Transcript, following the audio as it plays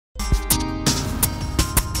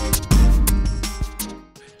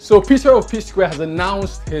So P Square of P Square has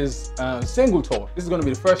announced his single tour. This is going to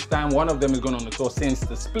be the first time one of them is going on the tour since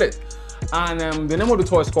the split. And the name of the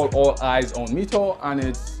tour is called All Eyes on Me Tour, and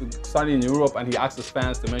it's starting in Europe, and he asked his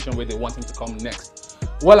fans to mention where they want him to come next.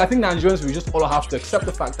 Well, I think Nigerians, we just all have to accept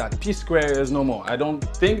the fact that P Square is no more. I don't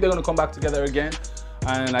think they're going to come back together again,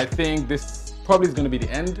 and I think this probably is going to be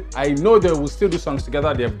the end. I know they will still do songs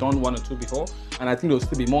together. They have done 1 or 2 before, and I think there will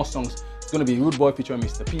still be more songs. It's going to be Rude Boy featuring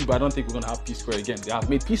Mr. P, but I don't think we're going to have P Square again. They have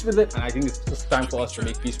made peace with it, and I think it's just time for us to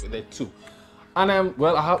make peace with it too. And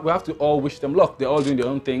well, we have to all wish them luck. They're all doing their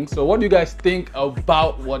own thing. So what do you guys think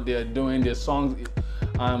about what they're doing, their songs?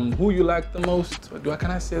 Who you like the most?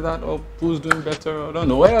 Can I say that? Or who's doing better? I don't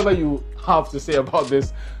know. Whatever you have to say about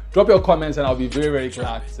this, drop your comments, and I'll be very, very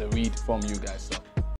glad to read from you guys. So